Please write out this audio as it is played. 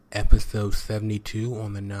episode 72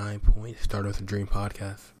 on the 9 Point Started with a Dream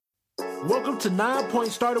podcast. Welcome to 9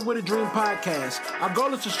 Point Started with a Dream podcast. Our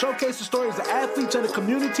goal is to showcase the stories of athletes and the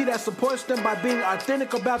community that supports them by being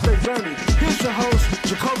authentic about their journey. Here's your host,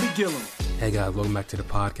 Jacoby Gillum. Hey guys, welcome back to the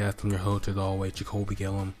podcast. I'm your host as always, Jacoby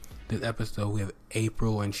Gillum. This episode we have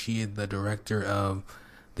April, and she is the director of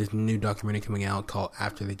this new documentary coming out called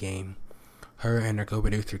After the Game. Her and her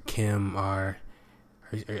co-producer Kim are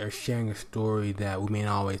sharing a story that we may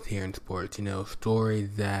not always hear in sports.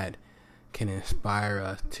 Stories that can inspire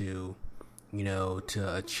us to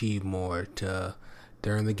achieve more, to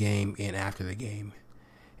during the game and after the game.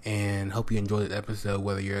 And hope you enjoy this episode,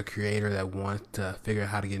 whether you're a creator that wants to figure out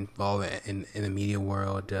how to get involved in the media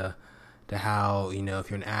world, to how, if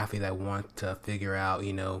you're an athlete that wants to figure out,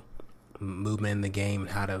 movement in the game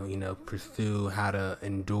and how to, pursue, how to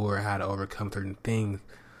endure, how to overcome certain things.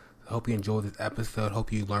 I hope you enjoyed this episode.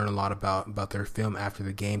 Hope you learn a lot about their film After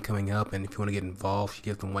the Game coming up. And if you want to get involved, she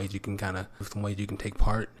gives some ways you can take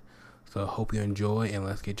part. So hope you enjoy, and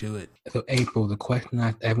let's get to it. So April, the question I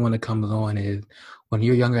ask everyone that comes on is, when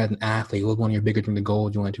you're younger as an athlete, what was one of your bigger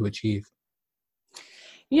goals you wanted to achieve?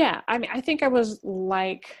 Yeah, I think I was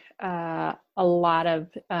like a lot of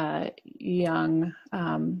young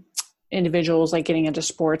individuals, like getting into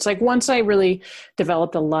sports. Like once I really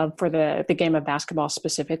developed a love for the game of basketball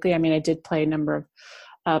specifically. I did play a number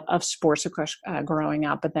of sports, of course, growing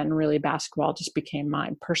up, but then really basketball just became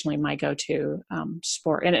my go-to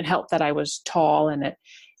sport. And it helped that I was tall, and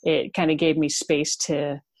it kind of gave me space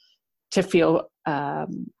to feel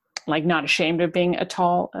like not ashamed of being a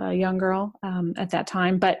tall young girl at that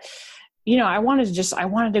time. But I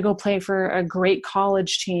wanted to go play for a great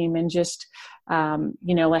college team and just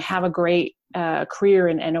like have a great career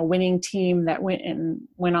and a winning team that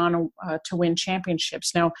went on to win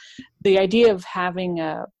championships. Now, the idea of having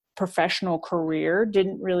a professional career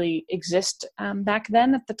didn't really exist back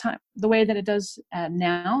then at the time, the way that it does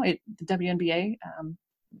now. The WNBA,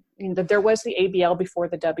 there was the ABL before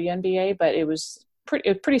the WNBA, but it was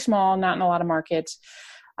pretty small, not in a lot of markets.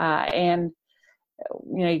 And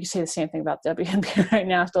you can say the same thing about WNBA right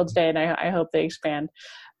now still today, and I hope they expand.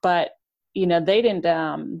 But they didn't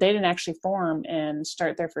actually form and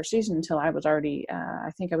start their first season until I was already, I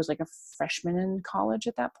think I was like a freshman in college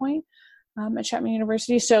at that point at Chapman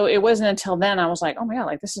University. So it wasn't until then I was like, oh my God,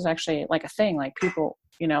 like this is actually like a thing. Like people,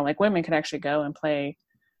 like women could actually go and play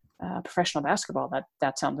professional basketball.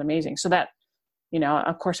 That sounds amazing. So that,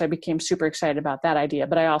 of course I became super excited about that idea,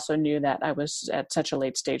 but I also knew that I was at such a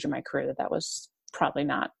late stage in my career that was probably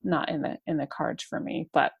not in the cards for me,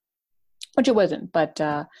 which it wasn't, but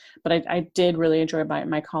I did really enjoy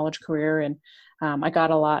my college career, and I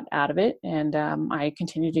got a lot out of it, and I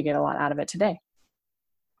continue to get a lot out of it today.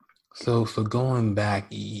 So going back,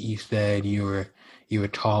 you said you were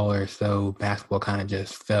taller, so basketball kind of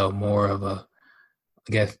just felt more of a,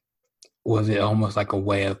 I guess, was it almost like a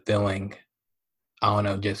way of feeling, I don't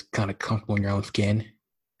know, just kind of comfortable in your own skin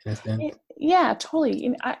in a sense? Yeah,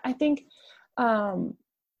 totally. I think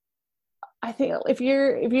if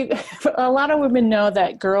you a lot of women know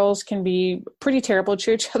that girls can be pretty terrible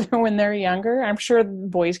to each other when they're younger. I'm sure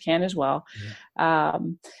boys can as well. Yeah.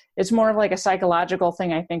 It's more of like a psychological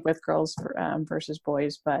thing, I think, with girls versus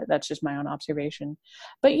boys, but that's just my own observation.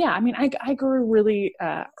 But yeah, I grew really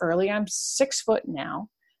early. I'm 6 foot now.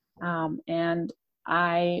 And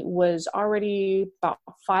I was already about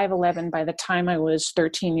 5'11" by the time I was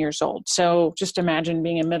 13 years old. So just imagine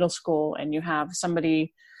being in middle school and you have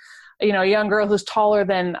somebody, a young girl who's taller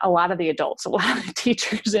than a lot of the adults, a lot of the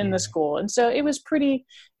teachers in the school. And so it's pretty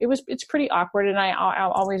awkward. And I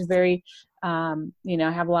always very, I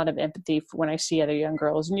have a lot of empathy for when I see other young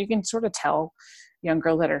girls, and you can sort of tell young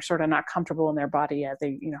girls that are sort of not comfortable in their body.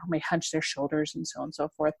 They, may hunch their shoulders and so on and so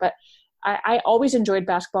forth. But I always enjoyed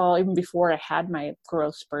basketball even before I had my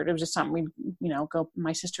growth spurt. It was just something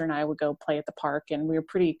my sister and I would go play at the park, and we were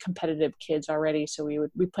pretty competitive kids already. So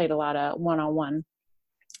we played a lot of one-on-one,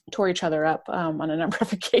 tore each other up on a number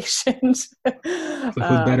of occasions. So who's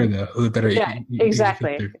better though? Who's better? Yeah,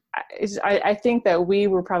 exactly. I think that we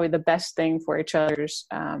were probably the best thing for each other's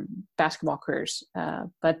basketball careers.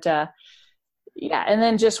 Yeah. And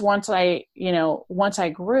then just once I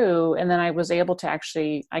grew, and then I was able to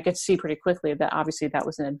I could see pretty quickly that obviously that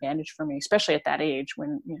was an advantage for me, especially at that age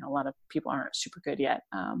when, a lot of people aren't super good yet.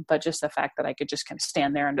 But just the fact that I could just kind of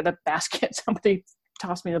stand there under the basket, somebody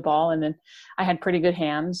tossed me the ball, and then I had pretty good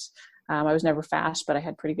hands. I was never fast, but I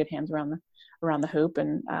had pretty good hands around the hoop.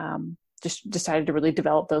 And just decided to really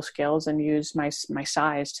develop those skills and use my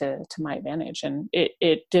size to my advantage. And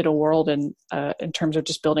it did a world in terms of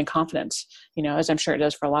just building confidence, as I'm sure it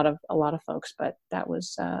does for a lot of folks. But that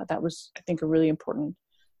was, I think, a really important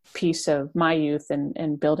piece of my youth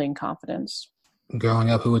and building confidence. Growing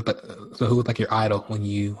up, who was like your idol when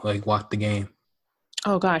you like watched the game?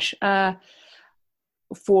 Oh gosh.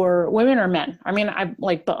 For women or men? I mean, I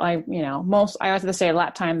have to say at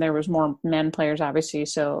that time there was more men players, obviously.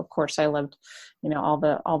 So of course I loved,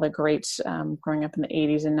 all the greats, growing up in the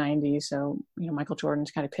 80s and 90s. So, Michael Jordan,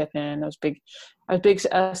 Scottie Pippen. I was a big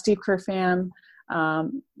Steve Kerr fan,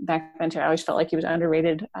 back then too. I always felt like he was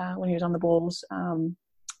underrated, when he was on the Bulls.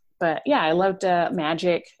 But yeah, I loved,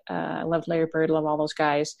 Magic. I loved Larry Bird, love all those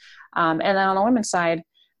guys. And then on the women's side,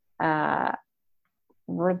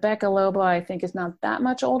 Rebecca Lobo, I think, is not that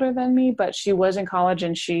much older than me, but she was in college,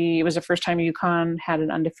 and it was the first time UConn had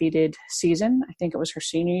an undefeated season. I think it was her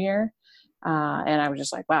senior year. And I was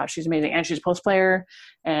just like, wow, she's amazing. And she's a post player,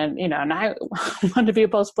 and, and I wanted to be a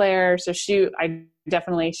post player. So she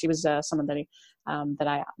was someone that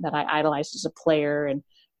I idolized as a player and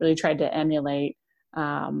really tried to emulate.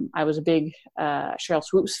 I was a big Sheryl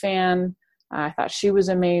Swoopes fan. I thought she was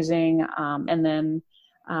amazing. And then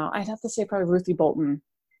I'd have to say probably Ruthie Bolton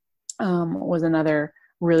was another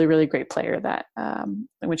really, really great player that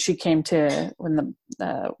when she came to, when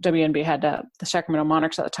the WNBA had the Sacramento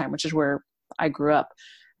Monarchs at the time, which is where I grew up,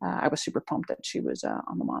 I was super pumped that she was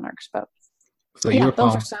on the Monarchs. But so you were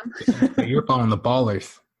following the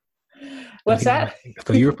ballers. What's that?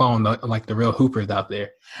 So you were following the real hoopers out there.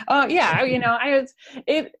 Oh yeah,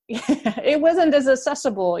 it wasn't as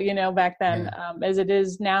accessible, back then, as it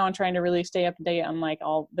is now, and trying to really stay up to date on like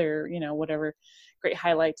all their, whatever great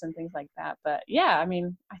highlights and things like that. But yeah, I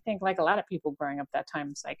mean, I think like a lot of people growing up that time,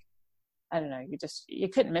 it's like, I don't know, you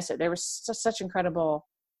couldn't miss it. There was such incredible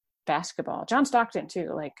basketball. John Stockton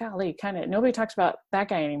too, like golly, kind of nobody talks about that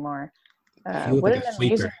guy anymore. What an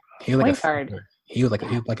amazing point guard. He was like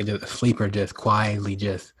a sleeper, just quietly,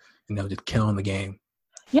 just killing the game.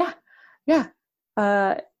 Yeah.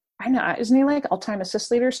 I know. Isn't he like all-time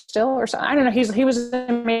assist leader still, or something? I don't know. He was an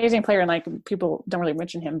amazing player, and like people don't really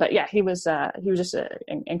mention him, but yeah, he was just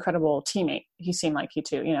an incredible teammate. He seemed like he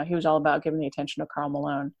too. He was all about giving the attention to Karl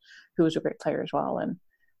Malone, who was a great player as well, and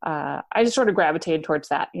I just sort of gravitated towards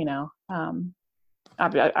that.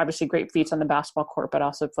 Obviously great feats on the basketball court, but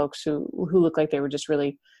also folks who looked like they were just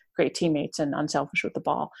really great teammates and unselfish with the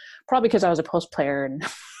ball. Probably because I was a post player, and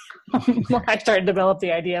I started to develop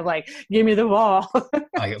the idea of like, give me the ball.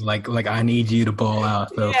 like I need you to ball out.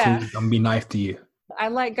 So please, I'm gonna be nice to you. I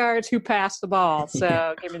like guards who pass the ball.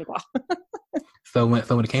 So give me the ball. So when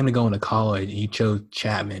it came to going to college, you chose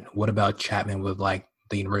Chapman. What about Chapman was like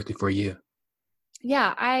the university for you?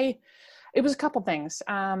 Yeah, it was a couple things.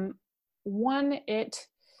 One, it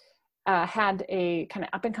had a kind of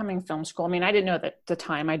up-and-coming film school. I mean, I didn't know that at the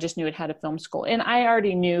time. I just knew it had a film school. And I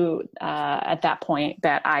already knew at that point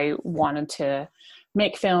that I wanted to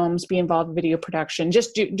make films, be involved in video production,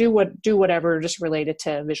 just do whatever just related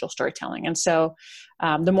to visual storytelling. And so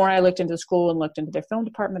the more I looked into the school and looked into their film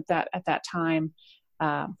department at that time,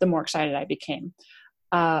 the more excited I became.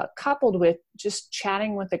 Coupled with just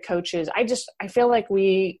chatting with the coaches, I feel like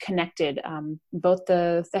we connected. Both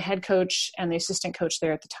the head coach and the assistant coach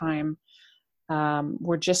there at the time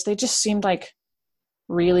they just seemed like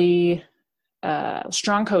really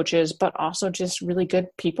strong coaches, but also just really good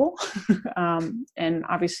people. And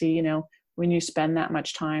obviously, when you spend that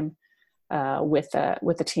much time with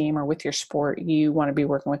a team or with your sport, you want to be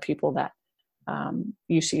working with people that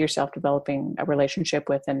you see yourself developing a relationship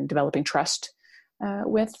with and developing trust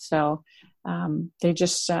with. So they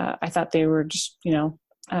just, I thought they were just,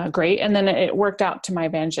 great. And then it worked out to my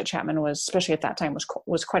advantage that Chapman was, especially at that time,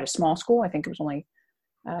 was quite a small school. I think it was only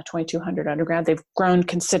 2,200 undergrad. They've grown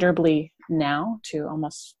considerably now to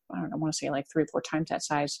almost, I want to say like 3 or 4 times that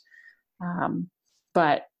size.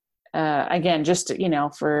 But again, just,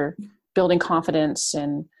 for building confidence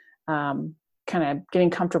and kind of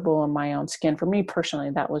getting comfortable in my own skin. For me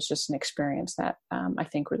personally, that was just an experience that I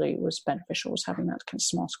think really was beneficial, was having that kind of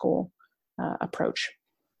small school approach.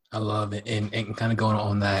 I love it. And kind of going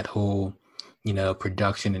on that whole,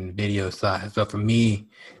 production and video side. So for me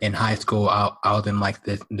in high school, I was in like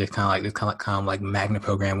this kind of like magna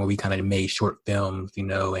program where we kind of made short films,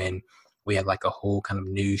 and we had like a whole kind of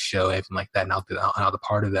news show, everything like that. And I was a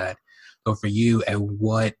part of that. So for you, at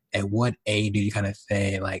what age do you kind of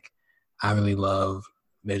say like, I really love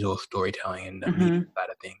visual storytelling and the media side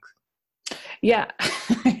of things? Yeah.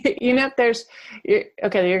 Okay,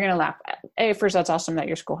 you're going to laugh. First, that's awesome that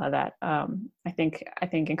your school had that. I think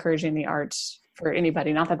encouraging the arts for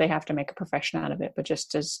anybody, not that they have to make a profession out of it, but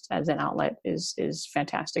just as an outlet is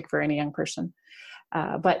fantastic for any young person.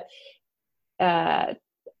 But I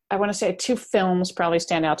want to say 2 films probably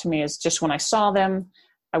stand out to me is just when I saw them,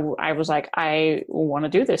 I was like, I want to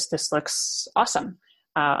do this. This looks awesome.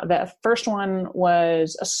 The first one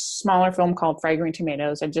was a smaller film called Fried Green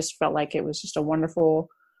Tomatoes. I just felt like it was just a wonderful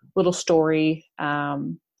little story,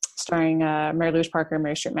 starring Mary Louise Parker,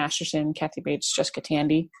 Mary Stuart Masterson, Kathy Bates, Jessica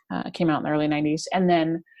Tandy. Came out in the early 90s. And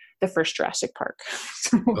then the first Jurassic Park.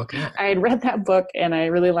 So Okay. I had read that book and I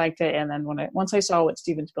really liked it. And then once I saw what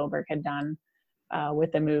Steven Spielberg had done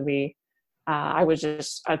with the movie, I was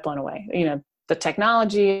blown away. The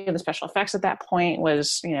technology and the special effects at that point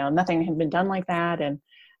was, nothing had been done like that. And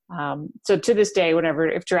so to this day,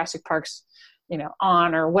 if Jurassic Park's,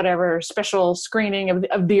 on or whatever special screening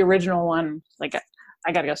of the original one, like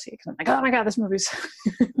I got to go see it because I'm like, oh my God, this movie's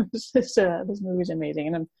this movie's amazing.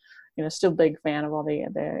 And I'm, still a big fan of all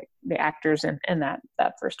the actors in that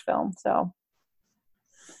first film. So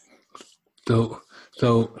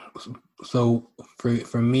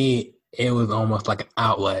for me, it was almost like an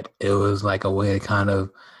outlet. It was like a way to kind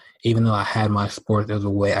of, even though I had my sports, there was a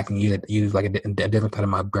way I can use like a different part of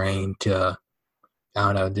my brain to, I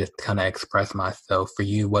don't know, just kind of express myself. For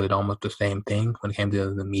you, was it almost the same thing when it came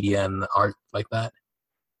to the media and the art like that?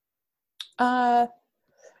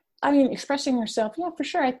 Expressing yourself, yeah, for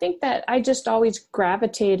sure. I think that I just always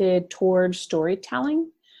gravitated towards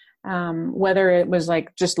storytelling. Whether it was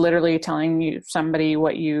like just literally telling somebody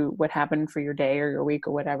what happened for your day or your week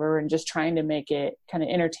or whatever, and just trying to make it kind of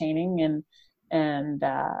entertaining and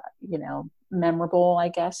memorable, I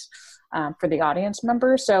guess, for the audience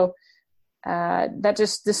member. So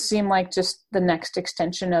this seemed like just the next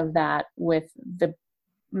extension of that with the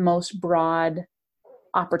most broad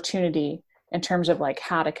opportunity in terms of like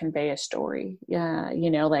how to convey a story. Yeah.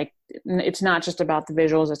 Like it's not just about the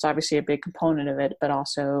visuals. It's obviously a big component of it, but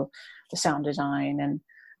also the sound design and,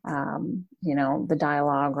 the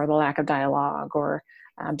dialogue or the lack of dialogue or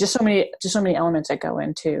just so many elements that go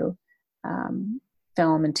into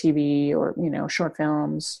film and TV or, short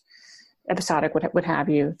films, episodic, what have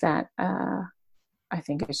you, that I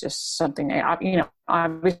think is just something,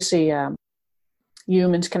 obviously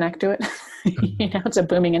humans connect to it. It's a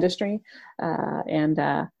booming industry.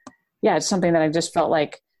 It's something that I just felt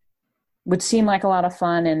like would seem like a lot of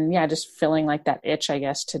fun and just feeling like that itch, I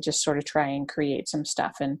guess, to just sort of try and create some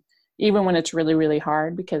stuff. And even when it's really, really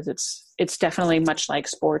hard, because it's definitely much like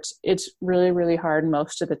sports, it's really, really hard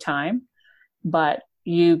most of the time, but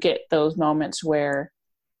you get those moments where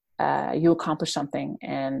you accomplish something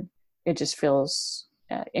and it just feels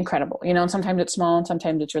incredible, and sometimes it's small and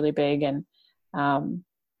sometimes it's really big. And,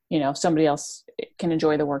 if somebody else can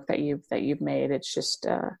enjoy the work that you've made, it's just,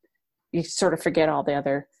 you sort of forget all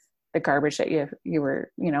the garbage that you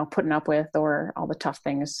were, putting up with, or all the tough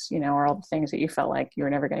things, or all the things that you felt like you were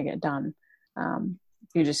never going to get done.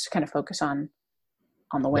 You just kind of focus on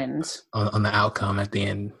the wins, on the outcome at the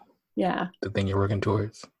end. Yeah. The thing you're working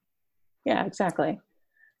towards. Yeah, exactly.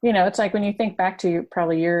 It's like when you think back to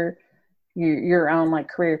probably your own like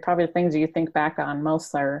career, probably the things that you think back on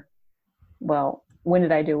most are, well, when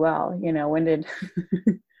did I do well?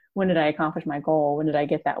 When did I accomplish my goal? When did I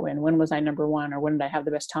get that win? When was I number one? Or when did I have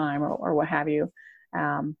the best time or what have you?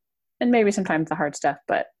 And maybe sometimes the hard stuff,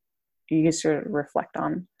 but you can sort of reflect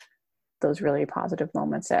on those really positive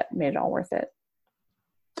moments that made it all worth it.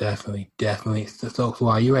 Definitely. So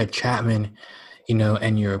while you were at Chapman,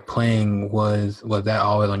 and you're playing, was that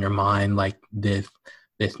always on your mind, like this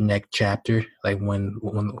next chapter, like when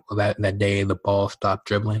that day the ball stopped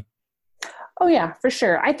dribbling? Oh yeah, for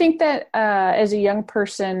sure. I think that as a young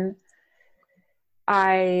person,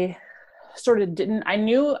 I sort of didn't. I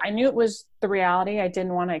knew it was the reality. I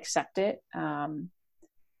didn't want to accept it,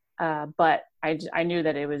 but I knew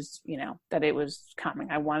that it was, that it was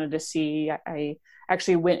coming. I wanted to see. I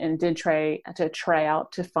actually went and did try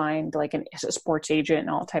out to find like a sports agent and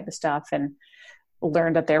all type of stuff, and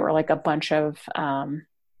learned that there were like a bunch of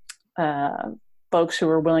folks who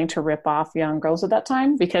were willing to rip off young girls at that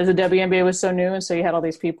time because the WNBA was so new. And so you had all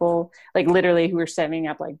these people like literally who were setting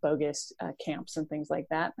up like bogus camps and things like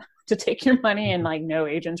that to take your money, and like no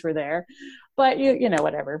agents were there, but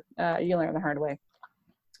whatever, you learn the hard way.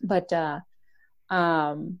 But, so,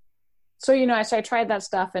 so I tried that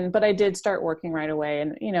stuff but I did start working right away,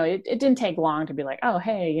 and, it didn't take long to be like, oh,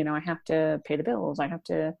 hey, I have to pay the bills. I have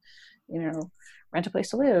to, rent a place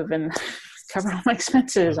to live and cover all my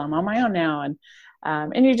expenses. I'm on my own now.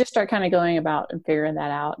 And you just start kind of going about and figuring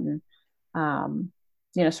that out. And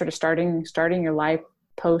sort of starting your life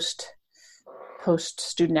post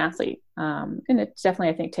student athlete. And it definitely,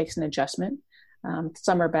 I think, takes an adjustment.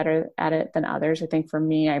 Some are better at it than others. I think for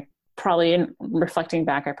me, I probably, in reflecting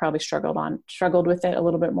back, I probably struggled with it a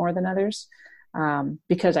little bit more than others,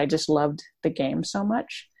 because I just loved the game so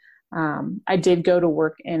much. I did go to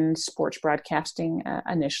work in sports broadcasting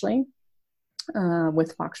initially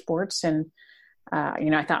with Fox Sports. And,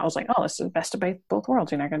 I thought, I was like, oh, this is the best of both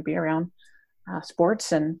worlds. You're not going to be around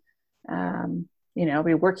sports and,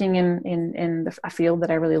 be working in a field that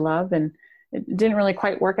I really love. And it didn't really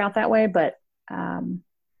quite work out that way, but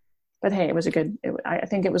hey, I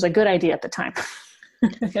think it was a good idea at the time.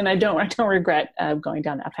 And I don't regret going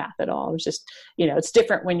down that path at all. It was just, it's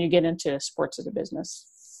different when you get into sports as a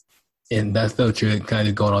business. And that's so true. Kind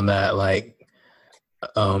of going on that, like,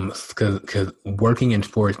 because working in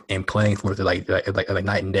sports and playing sports is like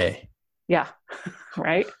night and day. Yeah.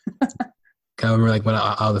 Right. I remember, like, when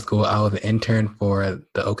I was in school, I was an intern for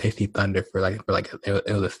the OKC Thunder for it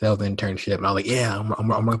was a sales internship, and I was like, yeah, I'm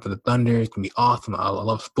working for the Thunder. It's gonna be awesome. I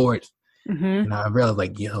love sports. Mm-hmm. And I realized,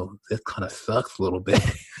 like, this kind of sucks a little bit.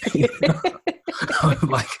 I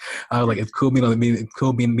was like, it's cool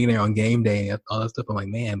being there on game day and all that stuff. I'm like,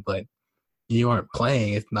 man, but you aren't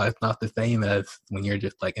playing. It's not the same as when you're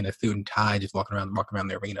just like in a suit and tie, just walking around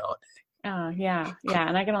the arena all day. Yeah.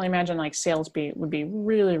 And I can only imagine like sales would be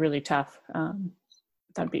really, really tough.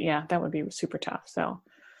 That would be super tough. So,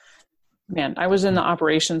 man, I was in the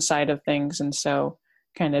operations side of things. And so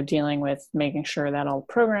kind of dealing with making sure that all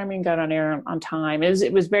programming got on air on time.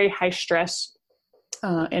 It was very high stress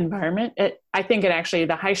environment. I think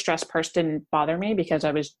the high stress parts didn't bother me because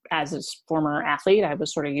I was, as a former athlete, I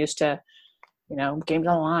was sort of used to, games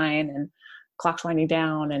on the line and clocks winding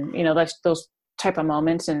down and, those type of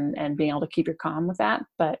moments and being able to keep your calm with that.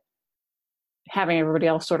 But having everybody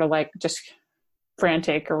else sort of like just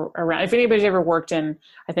frantic or around, if anybody's ever worked in,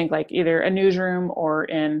 I think like either a newsroom or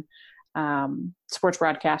in sports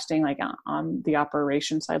broadcasting, like on the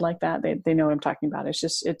operations side like that, they know what I'm talking about. It's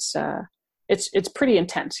just, it's pretty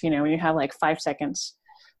intense, when you have like 5 seconds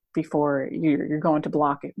before you're going to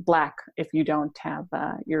black if you don't have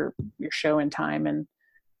your show in time. And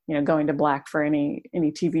going to black for any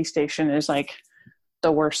TV station is like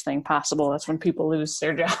the worst thing possible. That's when people lose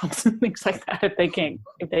their jobs and things like that if they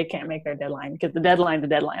can't make their deadline, because the deadline's the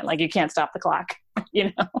deadline. Like, you can't stop the clock.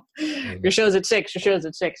 Your show's at 6. You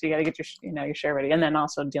got to get your show ready, and then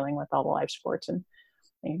also dealing with all the live sports and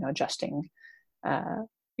adjusting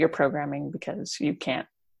your programming because you can't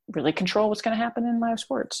really control what's going to happen in live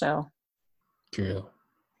sports. So true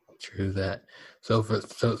that.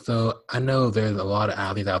 So I know there's a lot of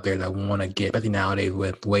athletes out there that want to get, especially nowadays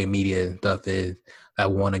with the way media and stuff is,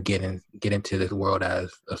 that want to get into this world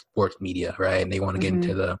as a sports media, right? And they want to get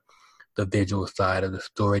into the visual side of the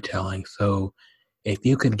storytelling. So if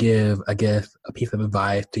you could give, I guess, a piece of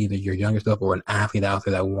advice to either your younger self or an athlete out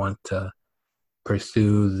there that wants to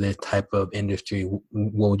pursue this type of industry,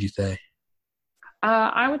 what would you say?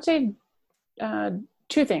 I would say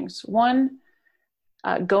 2 things. One,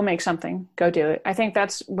 go make something, go do it. I think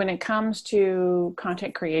that's when it comes to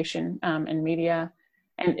content creation and media,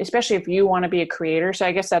 and especially if you want to be a creator. So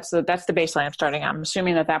I guess that's the baseline I'm starting. I'm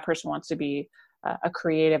assuming that person wants to be a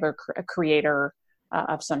creative or a creator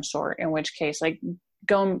of some sort, in which case, like,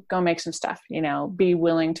 go make some stuff, be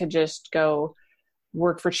willing to just go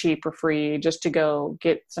work for cheap or free, just to go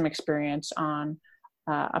get some experience on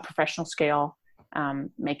a professional scale,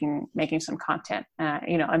 making some content,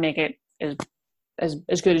 and make it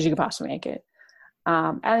as good as you could possibly make it.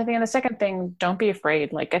 And I think the second thing, don't be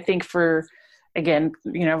afraid. Like, I think again,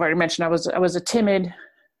 I've already mentioned I was a timid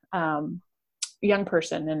young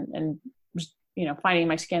person and finding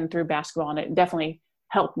my skin through basketball, and it definitely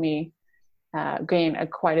helped me gain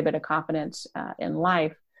quite a bit of confidence in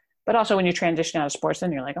life. But also when you transition out of sports,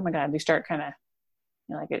 then you're like, oh my God, you start kind of,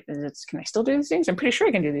 like, can I still do these things? I'm pretty sure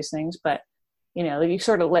I can do these things, but you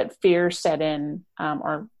sort of let fear set in,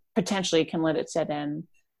 or potentially can let it set in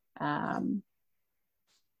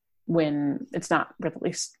when it's not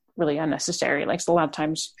really unnecessary. Like, so a lot of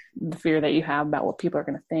times the fear that you have about what people are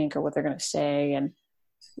going to think or what they're going to say, and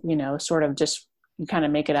sort of just you kind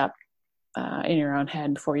of make it up in your own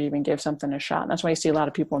head before you even give something a shot. And that's why you see a lot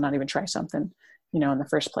of people not even try something in the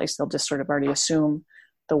first place. They'll just sort of already assume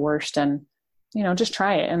the worst and just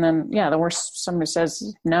try it. And then, the worst, somebody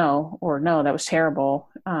says no, or no, that was terrible.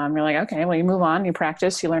 You're like, okay, well, you move on, you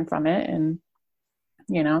practice, you learn from it, and,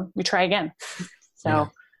 you try again. So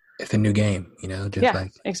it's a new game,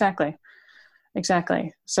 exactly.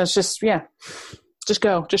 So it's just, just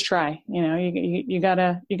go, just try, you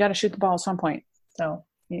gotta shoot the ball at some point. So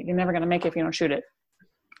You're never going to make it if you don't shoot it.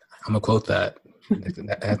 I'm gonna quote that.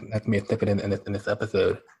 That's me a snippet in this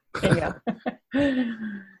episode. There you go.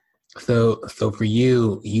 So for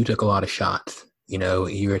you, you took a lot of shots.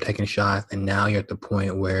 You were taking shots, and now you're at the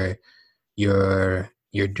point where you're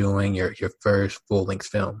doing your first full length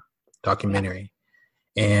film documentary.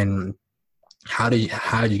 Yeah. And how did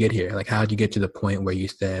you get here? Like, how did you get to the point where you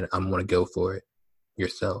said, "I'm going to go for it"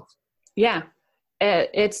 yourself? Yeah,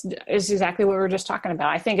 it's exactly what we were just talking about.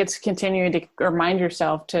 I think it's continuing to remind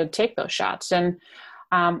yourself to take those shots, and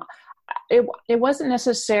it wasn't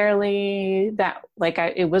necessarily that, like,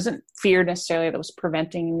 it wasn't fear necessarily that was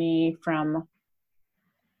preventing me from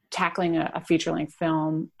tackling a feature-length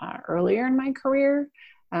film earlier in my career.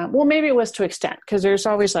 Well, maybe it was to extent, because there's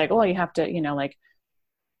always like, oh, you have to, like,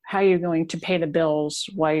 how are you going to pay the bills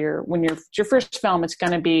when your first film, it's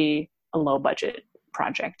going to be a low budget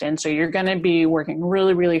project. And so you're going to be working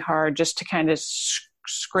really, really hard just to kind of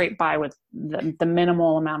scrape by with the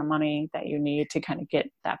minimal amount of money that you need to kind of get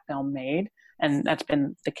that film made. And that's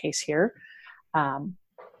been the case here.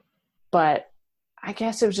 But I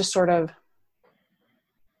guess it was just sort of,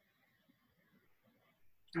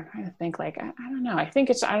 I'm trying to think, like, I don't know. I think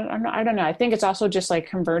it's, I don't know. I think it's also just like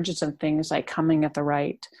convergence of things like coming at the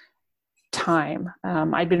right time.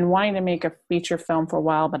 I'd been wanting to make a feature film for a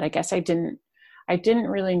while, but I guess I didn't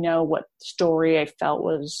really know what story I felt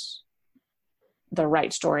was the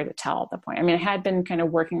right story to tell at the point. I mean, I had been kind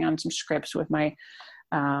of working on some scripts with my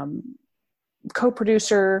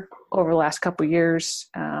co-producer over the last couple of years,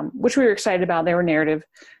 which we were excited about. They were narrative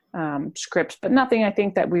scripts, but nothing I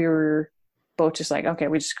think that we were both just like, okay,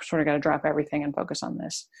 we just sort of got to drop everything and focus on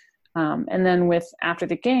this. And then with After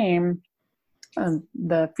the Game,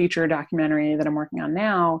 the feature documentary that I'm working on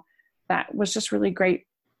now, that was just really great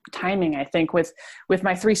timing, I think, with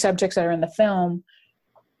my three subjects that are in the film,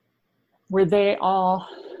 were they all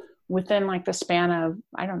within like the span of,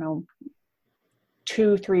 I don't know,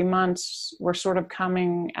 2-3 months, were sort of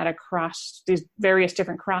coming at across these various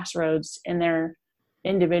different crossroads in their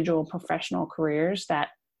individual professional careers that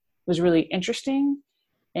was really interesting,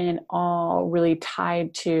 and all really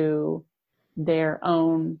tied to their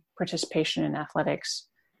own participation in athletics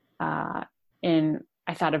in,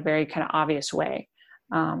 I thought, a very kind of obvious way.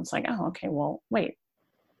 It's like, oh, okay, well, wait,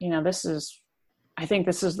 I think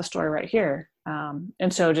this is the story right here.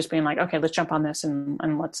 And so just being like, okay, let's jump on this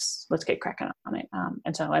and let's get cracking on it.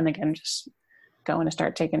 And so I think I'm just going to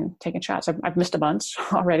start taking shots. I've missed a bunch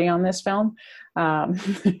already on this film,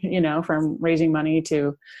 from raising money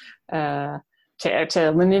to the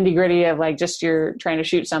nitty gritty of like, just you're trying to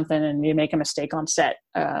shoot something and you make a mistake on set,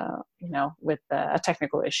 with a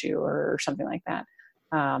technical issue or something like that.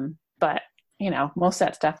 But most of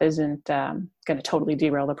that stuff isn't going to totally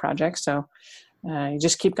derail the project. So you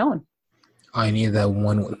just keep going. I need that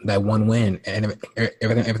one win, and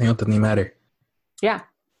everything else doesn't even matter. Yeah.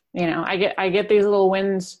 I get these little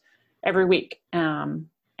wins every week, and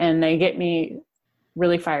they get me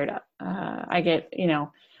really fired up. I get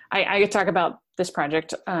to talk about this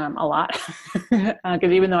project a lot,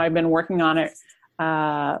 because even though I've been working on it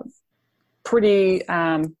pretty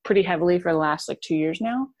heavily for the last like 2 years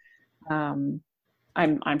now,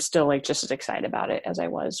 I'm still like just as excited about it as I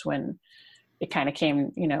was when it kind of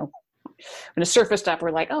came, when it surfaced up.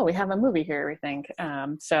 We're like, oh, we have a movie here, we think.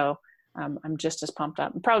 So I'm just as pumped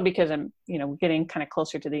up, probably because I'm, getting kind of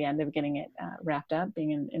closer to the end of getting it wrapped up,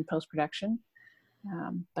 being in post-production.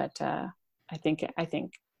 But I think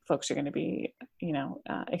folks are going to be,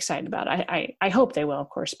 excited about it. I hope they will, of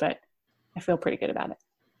course, but I feel pretty good about it.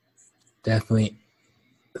 Definitely.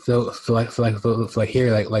 So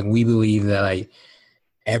here, like we believe that like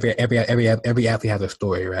every athlete has a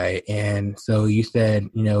story, right? And so you said,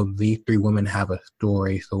 these three women have a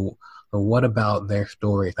story. So what about their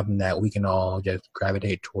story? Something that we can all just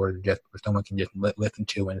gravitate towards, just where someone can just listen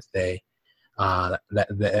to and say,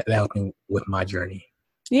 that helped me with my journey.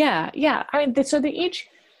 Yeah. I mean, so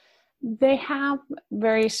they have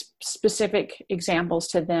very specific examples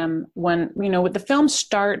to them. When the film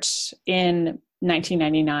starts in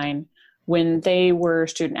 1999, when they were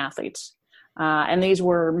student athletes, and these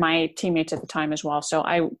were my teammates at the time as well. So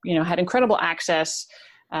I, had incredible access.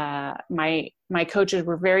 My coaches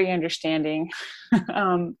were very understanding,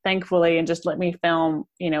 thankfully, and just let me film,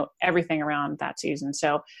 everything around that season.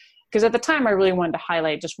 So, because at the time I really wanted to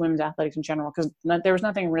highlight just women's athletics in general, because there was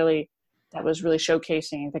nothing really that was really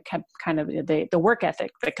showcasing the work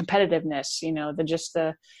ethic, the competitiveness,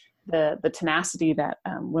 the tenacity that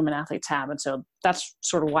women athletes have. And so that's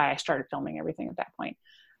sort of why I started filming everything at that point.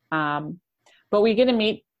 But we get to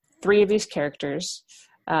meet three of these characters.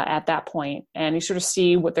 at that point, and you sort of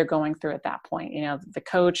see what they're going through at that point. You know, the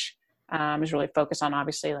coach is really focused on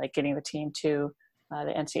obviously like getting the team to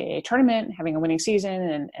the NCAA tournament, having a winning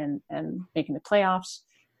season, and making the playoffs.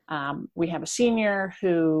 We have a senior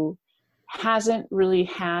who hasn't really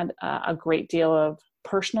had a great deal of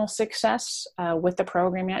personal success with the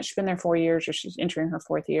program yet. She's been there 4 years, or she's entering her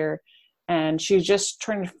 4th year. And she's just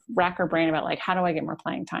trying to rack her brain about like, how do I get more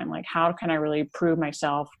playing time? Like, how can I really prove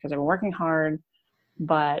myself? Because I've been working hard,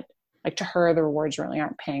 but like to her, the rewards really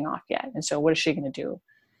aren't paying off yet. And so what is she going to do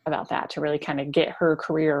about that to really kind of get her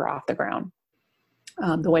career off the ground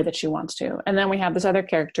the way that she wants to? And then we have this other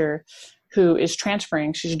character who is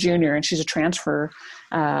transferring. She's a junior, and she's a transfer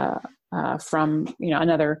from, you know,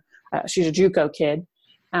 another, she's a JUCO kid,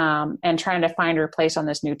 and trying to find her place on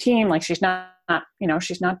this new team. Like she's not you know,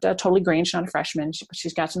 she's not totally green. She's not a freshman.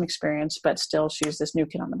 She's got some experience, but still she's this new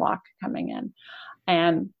kid on the block coming in.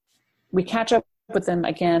 And we catch up with them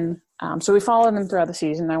again. So we follow them throughout the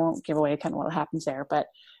season. I won't give away kind of what happens there, but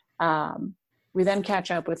we then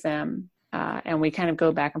catch up with them and we kind of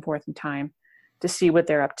go back and forth in time to see what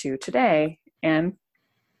they're up to today. And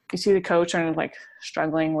you see the coach kind of like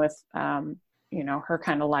struggling with, you know, her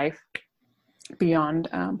kind of life beyond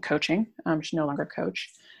coaching. She's no longer a coach.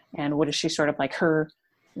 And what is she sort of like her,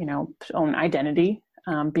 you know, own identity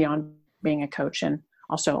beyond being a coach. And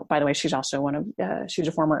also, by the way, she's also she's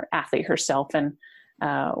a former athlete herself, and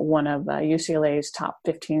one of UCLA's top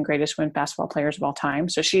 15 greatest women's basketball players of all time.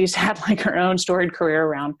 So she's had like her own storied career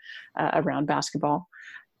around basketball.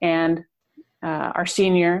 And our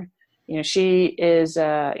senior, you know, she is,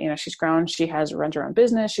 you know, she's grown. She runs her own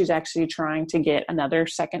business. She's actually trying to get another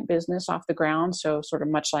second business off the ground. So sort of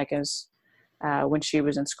much like as when she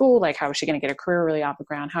was in school, like how is she going to get her career really off the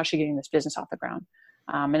ground? How is she getting this business off the ground?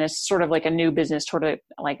 And it's sort of like a new business, sort of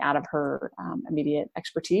like out of her immediate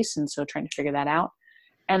expertise. And so trying to figure that out.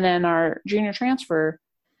 And then our junior transfer,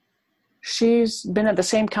 she's been at the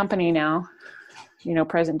same company now, you know,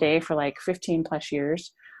 present day for like 15 plus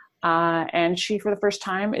years. And she, for the first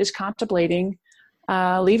time, is contemplating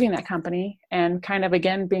leaving that company and kind of,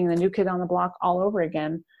 again, being the new kid on the block all over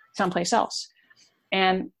again, someplace else.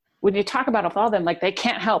 And when you talk about all of them, like they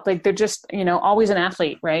can't help, like they're just, you know, always an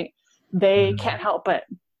athlete, right? They can't help but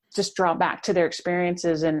just draw back to their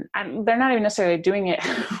experiences. And they're not even necessarily doing it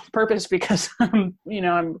on purpose because, you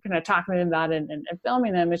know, I'm kind of talking to them about it and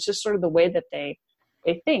filming them. It's just sort of the way that they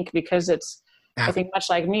think, because it's, I think much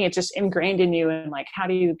like me, it's just ingrained in you. And like, how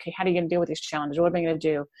do you going to deal with these challenges? What am I going to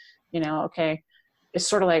do? You know, okay. It's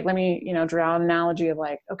sort of like, let me, you know, draw an analogy of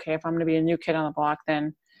like, okay, if I'm going to be a new kid on the block,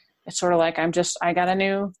 then it's sort of like, I got a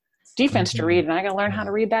new defense to read and I got to learn how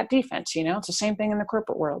to read that defense. You know, it's the same thing in the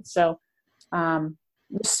corporate world. So,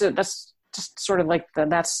 that's just sort of like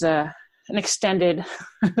that's an extended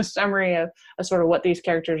summary of sort of what these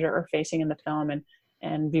characters are facing in the film,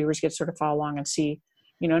 and viewers get to sort of follow along and see,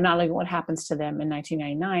 you know, not only what happens to them in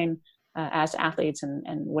 1999 as athletes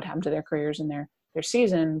and what happened to their careers and their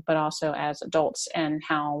season, but also as adults, and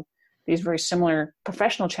how these very similar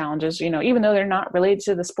professional challenges, you know, even though they're not related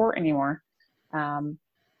to the sport anymore,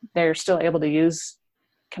 they're still able to use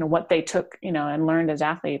kind of what they took, you know, and learned as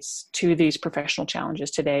athletes to these professional challenges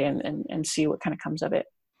today and see what kind of comes of it.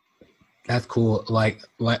 That's cool. Like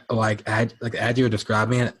as you were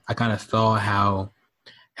describing it, I kind of saw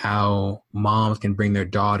how moms can bring their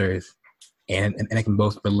daughters and they can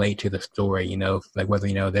both relate to the story, you know, like whether,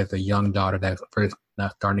 you know, there's a young daughter that's first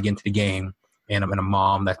starting to get into the game and a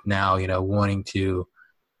mom that's now, you know, wanting to,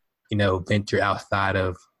 you know, venture outside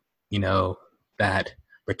of, you know, that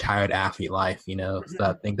retired athlete life, you know. So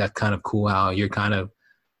I think that's kind of cool how you're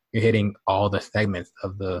hitting all the segments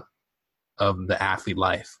of the athlete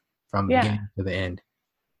life from the beginning to the end.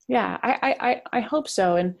 Yeah, I hope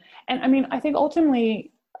so. And I mean, I think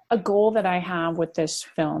ultimately a goal that I have with this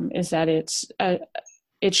film is that it's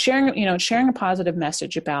sharing, you know, sharing a positive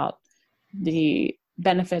message about the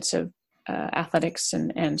benefits of athletics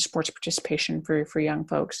and sports participation for young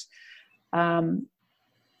folks.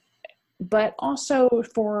 But also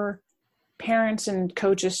for parents and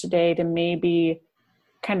coaches today to maybe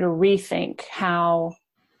kind of rethink how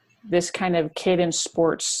this kind of kid in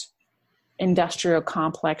sports industrial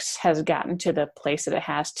complex has gotten to the place that it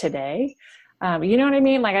has today. You know what I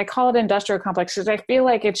mean? Like I call it industrial complex because I feel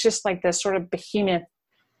like it's just like this sort of behemoth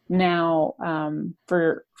now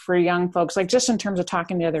for young folks, like just in terms of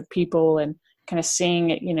talking to other people and kind of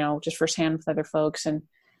seeing it, you know, just firsthand with other folks. And,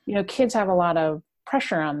 you know, kids have a lot of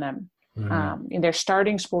pressure on them. Mm-hmm. They're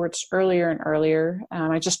starting sports earlier and earlier.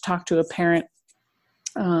 I just talked to a parent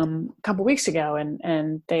a couple weeks ago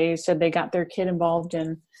and they said they got their kid involved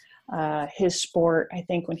in his sport, I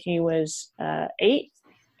think when he was 8,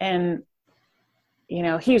 and, you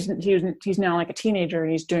know, he's now like a teenager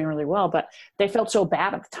and he's doing really well, but they felt so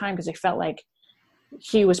bad at the time because they felt like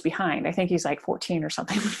he was behind. I think he's like 14 or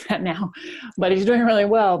something like that now, but he's doing really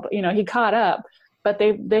well. But, you know, he caught up, but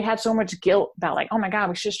they had so much guilt about like, oh my God,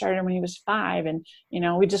 we should have started him when he was 5. And, you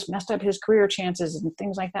know, we just messed up his career chances and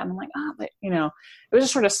things like that. And I'm like, oh, but, you know, it was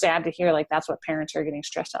just sort of sad to hear like, that's what parents are getting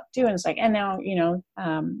stressed out too. And it's like, and now, you know,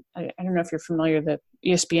 I don't know if you're familiar, the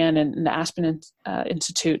ESPN and the Aspen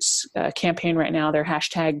Institute's campaign right now, their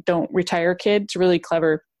hashtag Don't Retire Kid. It's a really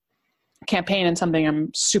clever campaign and something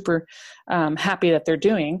I'm super happy that they're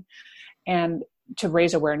doing, and to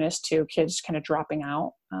raise awareness to kids kind of dropping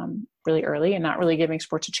out really early and not really giving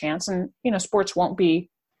sports a chance. And, you know, sports won't be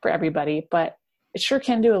for everybody, but it sure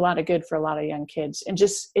can do a lot of good for a lot of young kids. And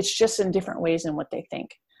it's just in different ways than what they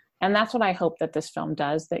think. And that's what I hope that this film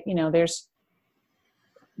does, that, you know,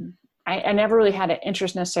 I never really had an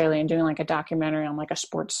interest necessarily in doing like a documentary on like a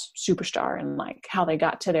sports superstar and like how they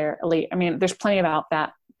got to their elite. I mean, there's plenty of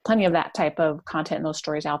that type of content in those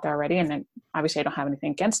stories out there already. And then obviously I don't have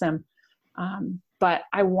anything against them. But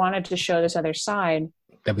I wanted to show this other side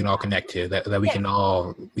that we can all connect to, that we can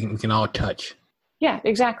all touch. Yeah,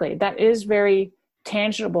 exactly. That is very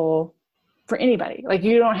tangible for anybody. Like,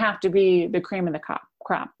 you don't have to be the cream of the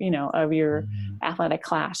crop, you know, of your athletic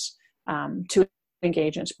class, to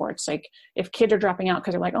engage in sports. Like, if kids are dropping out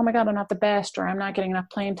because they're like, oh my God, I'm not the best, or I'm not getting enough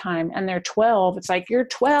playing time, and they're 12, it's like, you're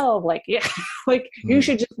 12. Like, yeah, like you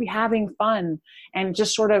should just be having fun and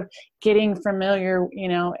just sort of getting familiar, you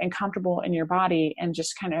know, and comfortable in your body, and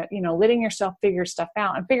just kind of, you know, letting yourself figure stuff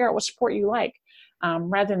out and figure out what sport you like,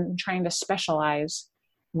 rather than trying to specialize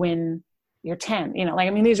when you're 10, you know, like,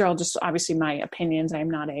 I mean, these are all just obviously my opinions.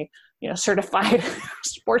 I'm not a, you know, certified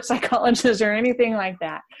sports psychologist or anything like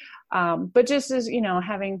that. But just as, you know,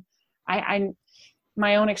 having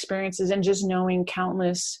my own experiences and just knowing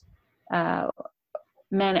countless men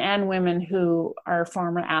and women who are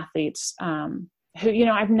former athletes, who, you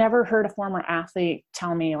know, I've never heard a former athlete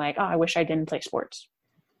tell me like, oh, I wish I didn't play sports.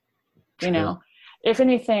 You know, if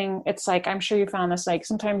anything, it's like, I'm sure you found this, like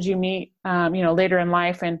sometimes you meet, you know, later in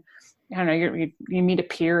life, and I don't know, you meet a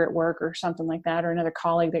peer at work or something like that, or another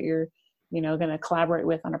colleague that you're, you know, going to collaborate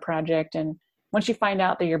with on a project. And once you find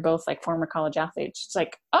out that you're both like former college athletes, it's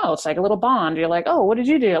like, oh, it's like a little bond. You're like, oh, what did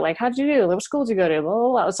you do? Like, how'd you do? What school did you go to? Blah, blah,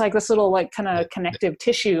 blah. It's like this little like kind of connective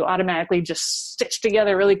tissue automatically just stitched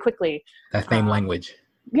together really quickly. That same language.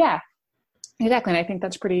 Yeah, exactly. And I think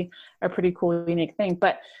that's a pretty cool, unique thing.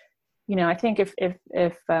 But, you know, I think if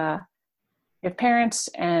parents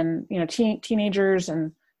and, you know, teenagers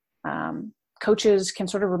and coaches can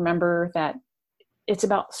sort of remember that it's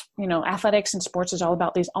about, you know, athletics and sports is all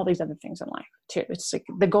about all these other things in life too. It's like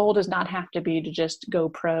the goal does not have to be to just go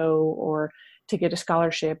pro or to get a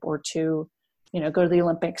scholarship or to, you know, go to the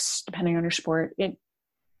Olympics, depending on your sport.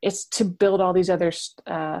 It's to build all these other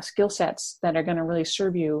skill sets that are going to really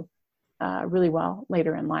serve you really well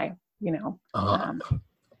later in life, you know.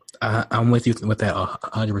 I'm with you with that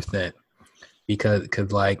 100%,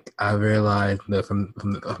 because like I realized that from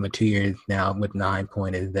the 2 years now with 9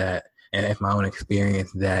 Point is that, and it's my own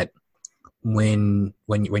experience, that when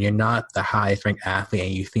you're not the highest ranked athlete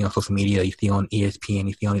and you see on social media, you see on ESPN,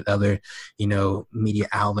 you see on these other, you know, media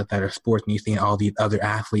outlets that are sports, and you see all these other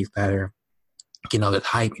athletes that are getting all this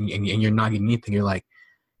hype, and you're not getting anything, you're like,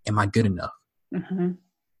 am I good enough? Mm-hmm.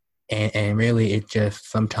 And really, it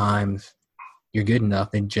just, sometimes you're good enough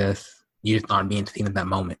and you just aren't being seen at that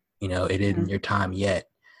moment. You know, it isn't your time yet.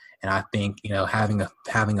 And I think, you know, having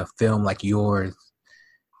a film like yours,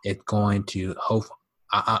 it's going to hope,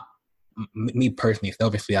 me personally,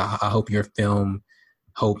 selfishly, I hope your film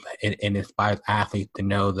and inspires athletes to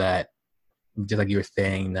know that, just like you were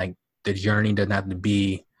saying, like the journey doesn't have to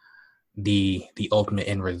be the ultimate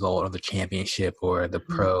end result of the championship or the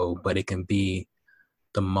pro, but it can be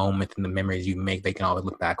the moments and the memories you make they can always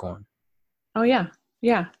look back on. Oh yeah.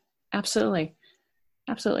 Yeah, absolutely.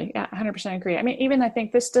 Absolutely. Yeah, 100% agree. I mean, even I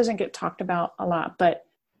think this doesn't get talked about a lot, but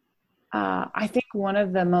I think one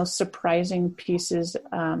of the most surprising pieces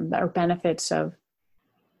or benefits of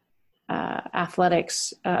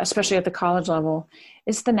athletics, especially at the college level,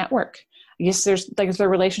 is the network. Yes, there's like the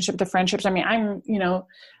relationship, the friendships. I mean, I'm, you know,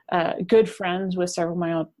 good friends with several of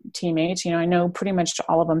my own teammates. You know, I know pretty much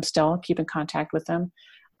all of them still, keep in contact with them.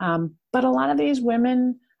 But a lot of these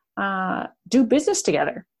women do business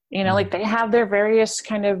together. You know, like they have their various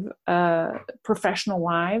kind of professional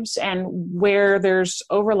lives, and where there's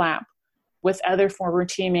overlap with other former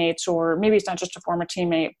teammates, or maybe it's not just a former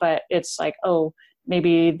teammate, but it's like, oh,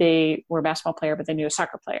 maybe they were a basketball player, but they knew a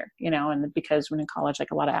soccer player, you know, and because when in college, like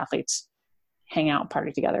a lot of athletes hang out,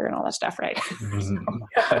 party together, and all that stuff, right?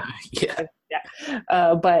 Yeah.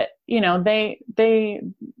 But they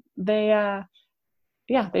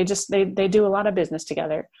do a lot of business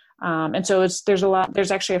together, and so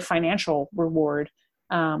there's actually a financial reward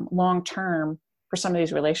long term for some of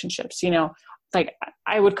these relationships. Like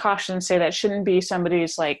I would caution and say that shouldn't be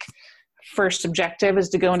somebody's like first objective is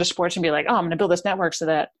to go into sports and be like, oh, I'm going to build this network so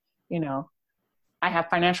that I have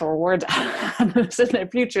financial rewards in the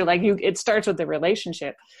future. Like it starts with the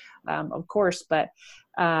relationship, of course, but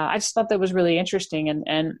I just thought that was really interesting.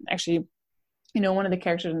 And actually, one of the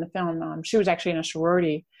characters in the film, she was actually in a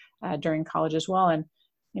sorority during college as well. And,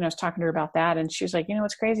 I was talking to her about that. And she was like,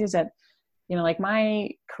 what's crazy is that, like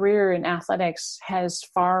my career in athletics has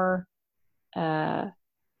far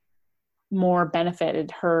more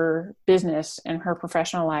benefited her business and her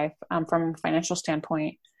professional life from a financial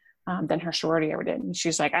standpoint than her sorority ever did. And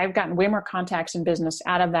she's like, I've gotten way more contacts in business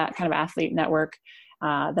out of that kind of athlete network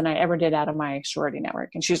than I ever did out of my sorority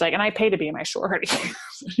network. And she's like, and I pay to be in my sorority.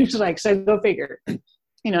 She's like, so go figure.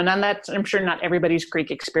 None of that, I'm sure not everybody's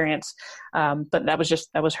Greek experience, but that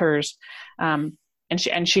was hers. And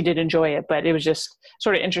she did enjoy it, but it was just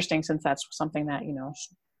sort of interesting since that's something that,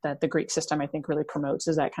 that the Greek system, I think, really promotes,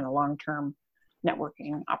 is that kind of long-term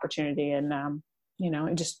networking opportunity. And,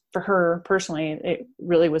 it just for her personally, it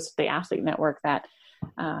really was the athlete network that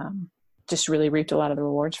just really reaped a lot of the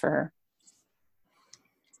rewards for her.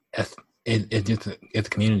 It's a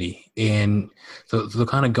community. And so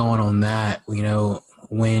kind of going on that,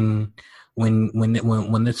 when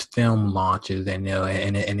this film launches and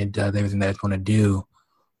and it does everything that it's going to do,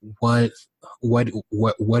 where do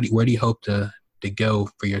you hope to go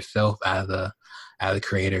for yourself as a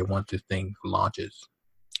creator once this thing launches?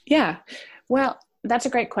 Yeah, well, that's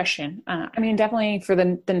a great question. Definitely for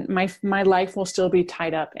my life will still be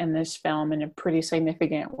tied up in this film in a pretty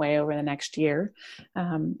significant way over the next year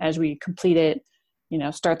as we complete it,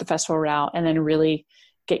 start the festival route, and then really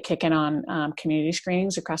get kicking on community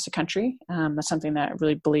screenings across the country. That's something that I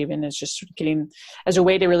really believe in, is just getting as a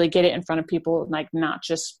way to really get it in front of people, like not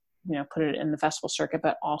just put it in the festival circuit,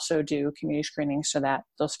 but also do community screenings so that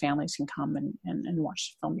those families can come and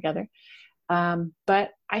watch the film together.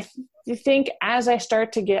 But I think as I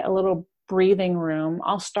start to get a little breathing room,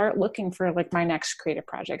 I'll start looking for like my next creative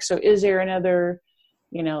project. So is there another,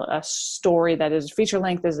 a story that is feature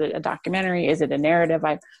length? Is it a documentary? Is it a narrative?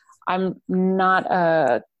 I'm not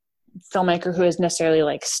a filmmaker who is necessarily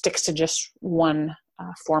like sticks to just one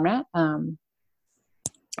format.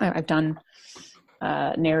 I've done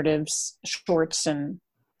narratives, shorts, and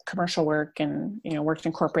commercial work, and worked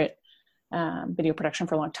in corporate video production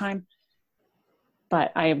for a long time.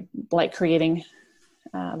 But I like creating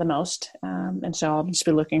the most, and so I'll just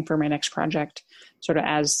be looking for my next project, sort of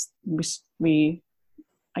as we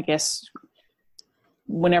I guess,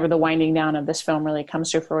 whenever the winding down of this film really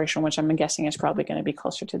comes to fruition, which I'm guessing is probably going to be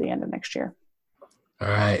closer to the end of next year. All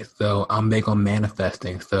right, so I'm big on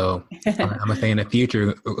manifesting. So I'm gonna say in the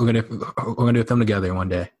future we're gonna do a film together one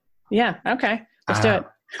day. Yeah. Okay. Let's do it.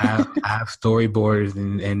 I have storyboards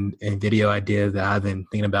and video ideas that I've been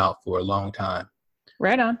thinking about for a long time.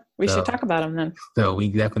 Right on. We should talk about them then. So we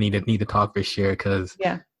definitely need to talk for sure, because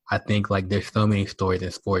I think like there's so many stories in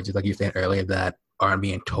sports, just like you said earlier, that aren't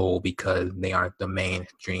being told because they aren't the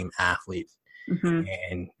mainstream athletes. Mm-hmm.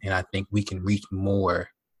 And I think we can reach more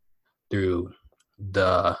through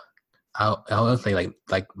the I'll say like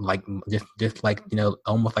just like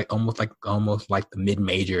almost like the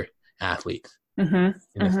mid-major athletes. Mm-hmm.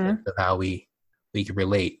 In the sense of how we can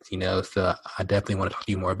relate, so I definitely want to talk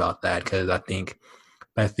to you more about that, because I think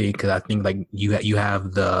like you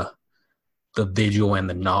have the visual and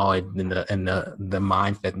the knowledge and the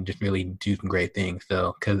mindset and just really do some great things.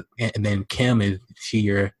 So and then Kim, is she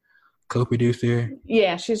your co-producer?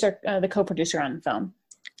 Yeah, she's the co-producer on the film.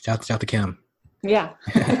 Shout to Kim. Yeah.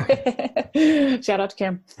 Shout out to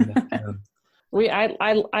Kim.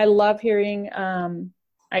 I love hearing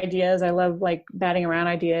ideas. I love like batting around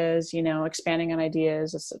ideas, expanding on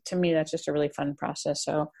ideas. To me, that's just a really fun process.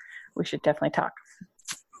 So we should definitely talk.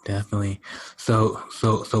 Definitely. So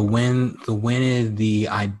when is the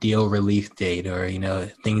ideal release date? Or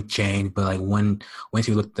things change, but like when should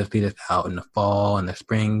we look to see this out, in the fall, in the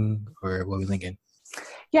spring, or what are we thinking?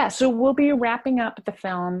 Yeah, so we'll be wrapping up the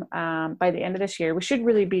film by the end of this year. We should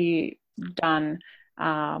really be done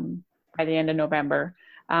by the end of November.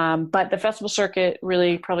 But the festival circuit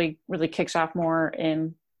probably kicks off more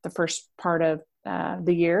in the first part of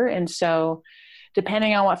the year. And so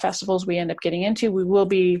depending on what festivals we end up getting into, we will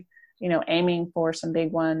be, aiming for some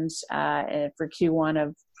big ones for Q1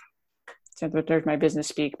 of so there's my business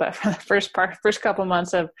speak, but for the first couple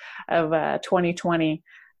months of 2020,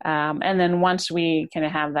 and then once we kind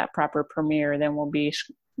of have that proper premiere, then we'll be,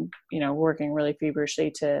 working really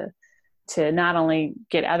feverishly to not only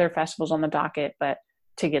get other festivals on the docket, but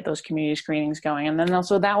to get those community screenings going. And then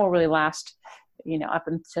also that will really last, up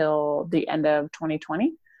until the end of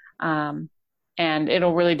 2020. And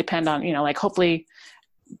it'll really depend on, hopefully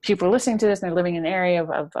people are listening to this and they're living in an area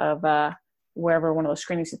of wherever one of those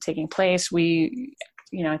screenings is taking place. We,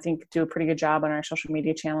 I think do a pretty good job on our social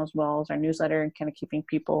media channel as well as our newsletter, and kind of keeping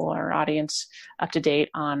our audience up to date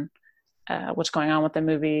on what's going on with the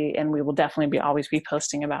movie. And we will definitely always be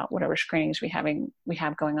posting about whatever screenings we have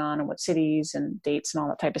going on, and what cities and dates and all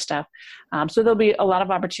that type of stuff. So there'll be a lot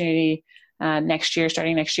of opportunity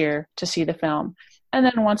starting next year, to see the film. And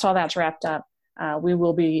then once all that's wrapped up, we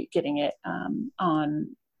will be getting it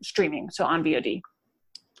on streaming, so on VOD.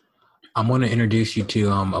 I'm going to introduce you to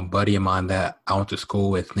a buddy of mine that I went to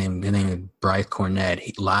school with. His name is Bryce Cornett.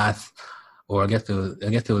 I guess it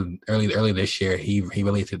was early this year. He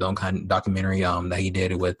released his own kind of documentary that he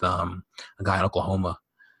did with a guy in Oklahoma.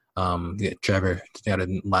 Trevor, I forgot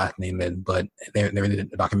his last name is, but there was a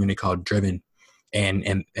documentary called Driven,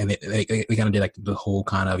 and they kind of did like the whole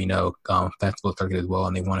kind of festival circuit as well,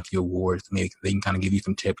 and they won a few awards. Maybe they can kind of give you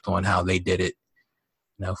some tips on how they did it.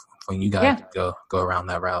 When you guys go around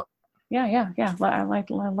that route. Yeah. I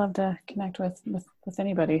love to connect with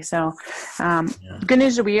anybody. So, good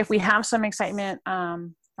news is we have some excitement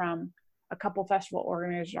from a couple festival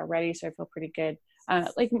organizers already. So I feel pretty good.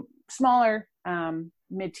 Like smaller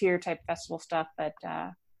mid-tier type festival stuff, but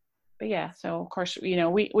yeah. So of course, we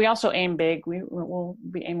also aim big. We'll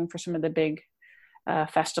be aiming for some of the big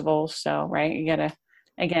festivals. So right, you gotta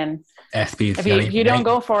again. ESPYs. If you don't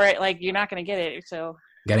go for it, like you're not gonna get it. So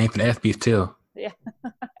got aim for the ESPYs too. Yeah,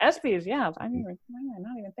 ESPYs. Yeah, I didn't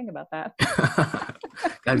not even think about that.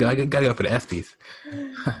 gotta go for the ESPYs.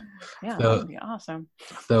 Yeah, that would be awesome.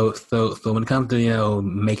 So when it comes to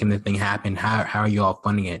making this thing happen, how are you all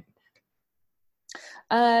funding it?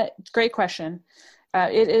 Great question.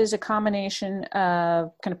 It is a combination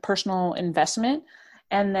of kind of personal investment,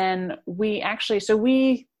 and then we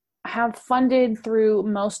have funded through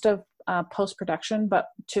most of post-production, but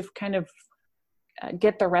to kind of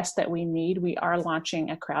get the rest that we need, we are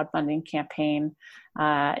launching a crowdfunding campaign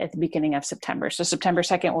at the beginning of September. So September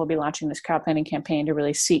 2nd, we'll be launching this crowdfunding campaign to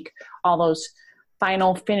really seek all those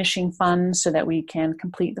final finishing funds so that we can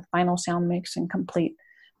complete the final sound mix and complete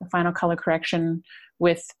the final color correction,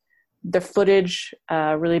 with the footage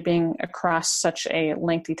really being across such a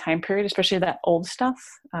lengthy time period, especially that old stuff.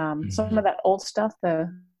 Some of that old stuff,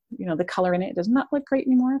 the color in it does not look great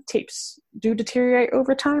anymore. Tapes do deteriorate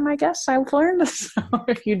over time, I guess I've learned. So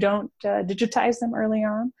if you don't digitize them early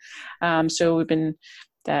on. So we've been,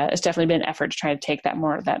 it's definitely been an effort to try to take that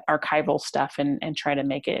archival stuff and try to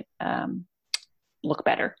make it look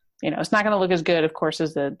better. It's not going to look as good, of course,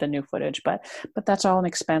 as the new footage, but that's all an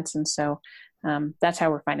expense. And so that's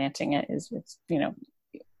how we're financing it, is it's,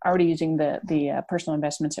 already using the personal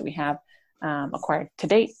investments that we have acquired to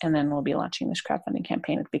date, and then we'll be launching this crowdfunding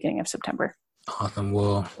campaign at the beginning of September. Awesome.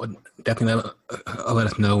 Well, definitely let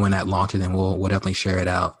us know when that launches, and we'll definitely share it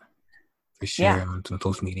out for sure on some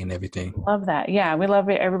social media and everything. Love that. Yeah, we love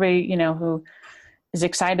it. Everybody, who is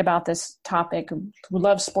excited about this topic, who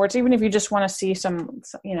loves sports, even if you just want to see some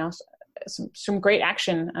great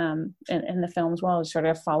action in the film as well, as sort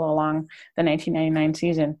of follow along the 1999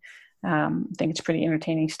 season. I think it's pretty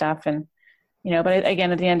entertaining stuff, and but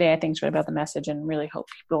again, at the end of the day, I think it's really about the message, and really hope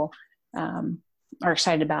people are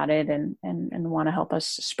excited about it and want to help us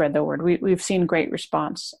spread the word. We've seen great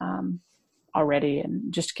response already,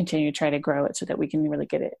 and just continue to try to grow it so that we can really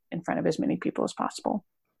get it in front of as many people as possible.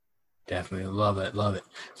 Definitely. Love it.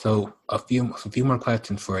 So a few more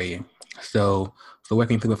questions for you. So where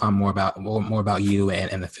can people find more about you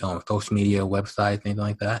and the film? Social media, website, anything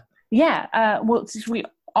like that? Yeah.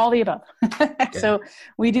 All the above. So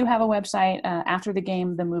we do have a website,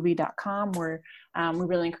 afterthegamethemovie.com, where we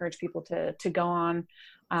really encourage people to go on.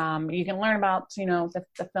 You can learn about,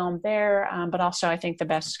 the film there. But also I think the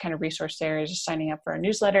best kind of resource there is just signing up for our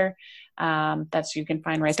newsletter. That's, you can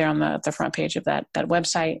find right there on the front page of that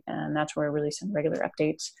website. And that's where we release some regular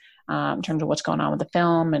updates in terms of what's going on with the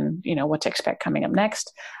film and, what to expect coming up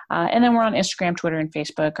next. And then we're on Instagram, Twitter, and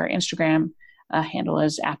Facebook. Our Instagram handle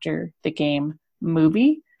is After the Game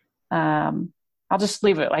Movie. I'll just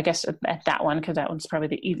leave it, I guess, at that one, because that one's probably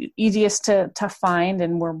the easiest to find,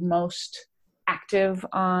 and we're most active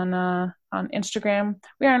on Instagram.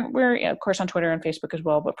 We're of course on Twitter and Facebook as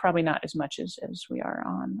well, but probably not as much as we are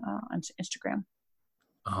on Instagram.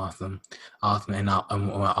 Awesome, awesome, and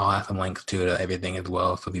I'll have some links to everything as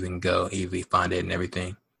well, so you can go easily find it and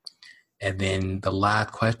everything. And then the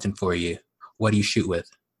last question for you: what do you shoot with?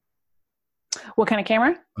 What kind of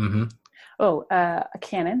camera? Mm-hmm. Oh, a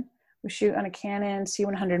Canon. We shoot on a Canon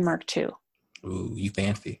C100 Mark II. Ooh, you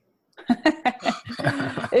fancy.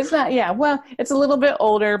 It's not, yeah. Well, it's a little bit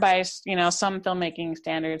older by, some filmmaking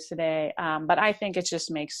standards today. But I think it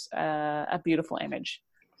just makes a beautiful image.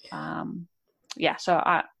 Yeah. So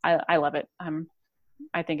I love it.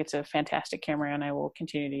 I think it's a fantastic camera, and I will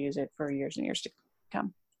continue to use it for years and years to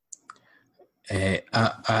come. And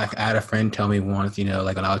I had a friend tell me once,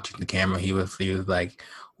 like when I was shooting the camera, he was like,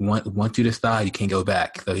 once you decide, you can't go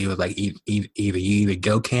back. So he was like, either you either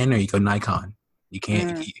go Canon or you go Nikon. You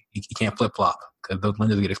can't you can't flip flop because those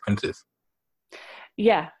lenses get expensive.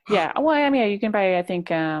 Yeah. Well, I mean, you can buy, I think,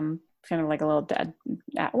 kind of like a little.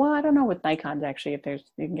 Well, I don't know with Nikons actually if you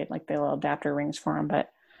can get like the little adapter rings for them, but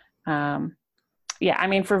yeah. I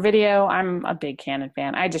mean, for video, I'm a big Canon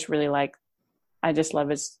fan. I just love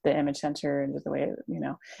the image sensor and just the way,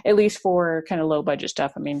 at least for kind of low budget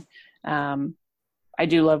stuff. I mean, I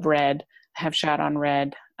do love red. I have shot on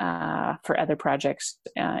red for other projects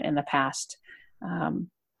in the past. And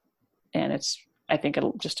I think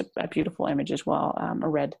it'll just a beautiful image as well. A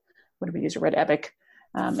red, what did we use? A red Epic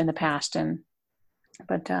in the past.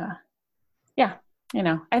 Yeah,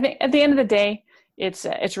 I think at the end of the day,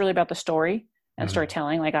 it's really about the story and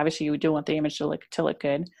storytelling. Like obviously you do want the image to look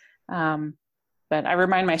good. But I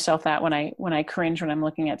remind myself that when I cringe when I'm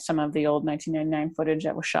looking at some of the old 1999 footage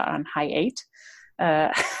that was shot on high 8.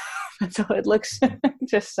 So it looks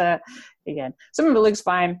just, again, some of it looks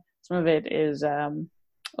fine. Some of it is,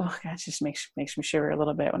 it just makes me shiver a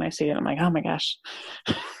little bit when I see it. I'm like, oh my gosh.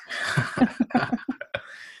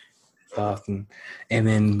 Awesome. And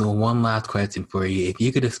then the one last question for you. If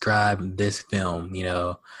you could describe this film,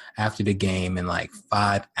 after the game in like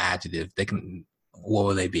 5 adjectives, what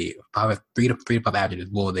will they be? Probably three to 5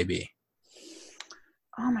 adjectives, what will they be?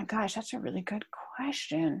 Oh my gosh, that's a really good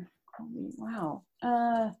question. Wow.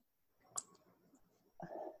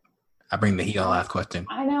 I bring the heat on the last question.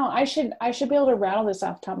 I know. I should be able to rattle this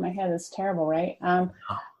off the top of my head. It's terrible, right?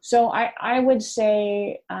 So I would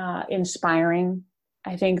say inspiring.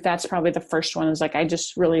 I think that's probably the first one. Is like I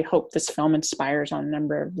just really hope this film inspires on a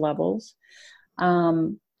number of levels.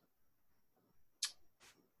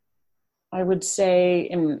 I would say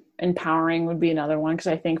empowering would be another one, because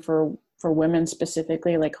I think for women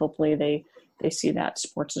specifically, like hopefully they see that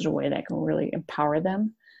sports is a way that can really empower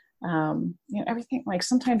them. Everything, like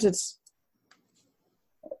sometimes it's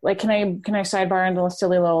like, can I sidebar into a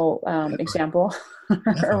silly little example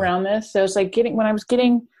around this? So it's like when I was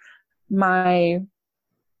getting my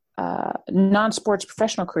non-sports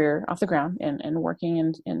professional career off the ground and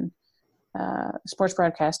working in sports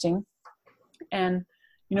broadcasting. And,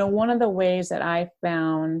 one of the ways that I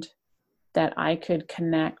found that I could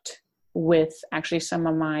connect with actually some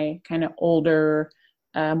of my kind of older,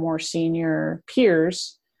 more senior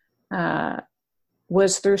peers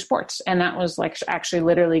was through sports. And that was like actually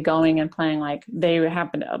literally going and playing. Like they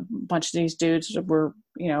happened, a bunch of these dudes were,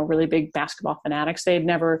 really big basketball fanatics. They'd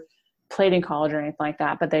never played in college or anything like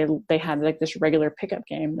that, but they had like this regular pickup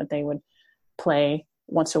game that they would play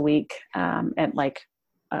once a week at like,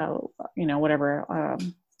 a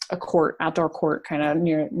outdoor court kind of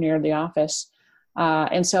near the office.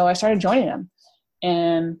 And so I started joining them,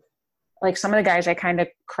 and like some of the guys, I kind of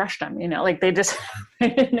crushed them, like they just they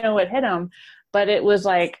didn't know what hit them, but it was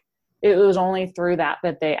only through that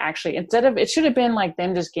they actually, it should have been like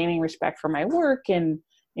them just gaining respect for my work and,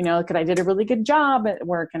 because I did a really good job at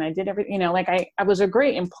work and I did everything, like I was a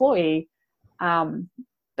great employee.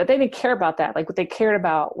 But they didn't care about that. Like what they cared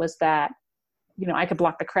about was that, I could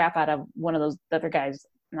block the crap out of one of those other guys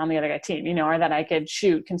on the other guy team, or that I could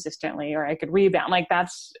shoot consistently or I could rebound. Like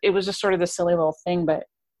it was just sort of this silly little thing, but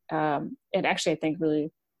it actually, I think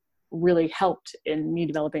really, really helped in me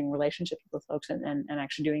developing relationships with folks and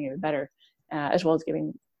actually doing it better, as well as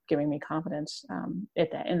giving me confidence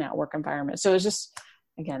in that work environment. So it's just,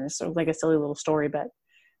 again, it's sort of like a silly little story, but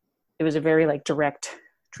it was a very like direct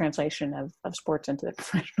translation of sports into the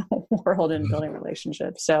professional world and building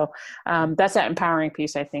relationships. So that's that empowering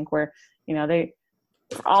piece, I think, where,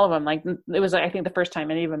 all of them, like it was, I think the first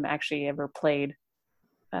time any of them actually ever played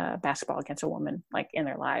basketball against a woman, like in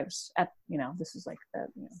their lives at, this is like the,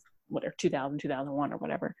 whatever, 2000, 2001 or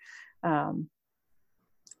whatever.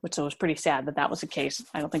 Which was pretty sad that was the case.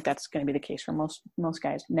 I don't think that's going to be the case for most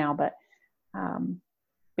guys now, but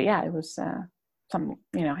yeah, it was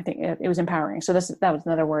I think it was empowering. So that was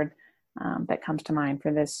another word that comes to mind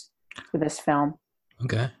for this film.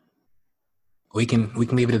 Okay. We can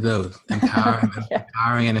leave it at those.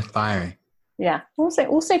 Empowering and inspiring. Yeah,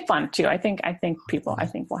 we'll say fun too. I think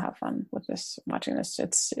we'll have fun with this, watching this.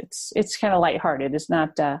 It's kind of lighthearted. It's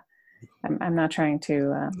not. I'm not trying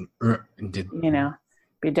to, be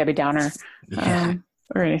a Debbie Downer,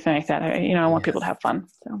 or anything like that. I want people to have fun.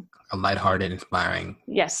 So a lighthearted, inspiring,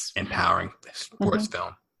 yes, empowering sports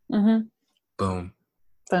film. Mm-hmm. Boom.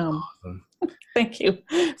 Awesome. Thank you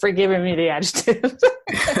for giving me the adjective.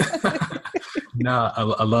 No,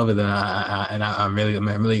 I love it, and I'm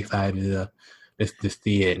really excited to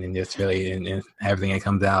see it and just really and everything that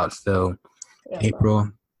comes out. So, yeah, April,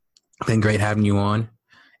 it's been great having you on,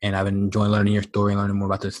 and I've enjoyed learning your story, learning more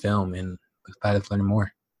about this film, and excited to learn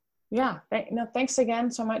more. Yeah, thanks again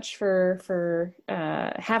so much for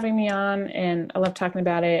having me on, and I love talking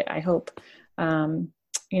about it. I hope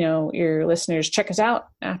your listeners check us out,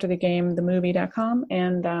 afterthegame.movie.com,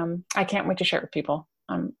 and I can't wait to share it with people.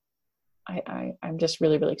 I'm just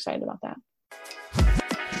really, really excited about that.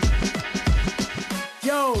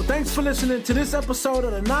 Yo, thanks for listening to this episode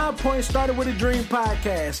of the 9 Point Started With a Dream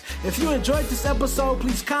podcast. If you enjoyed this episode,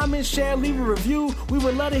 please comment, share, leave a review. We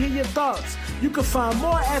would love to hear your thoughts. You can find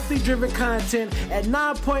more athlete-driven content at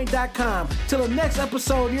 9point.com. Till the next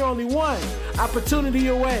episode, you're only one opportunity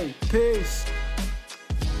away. Peace.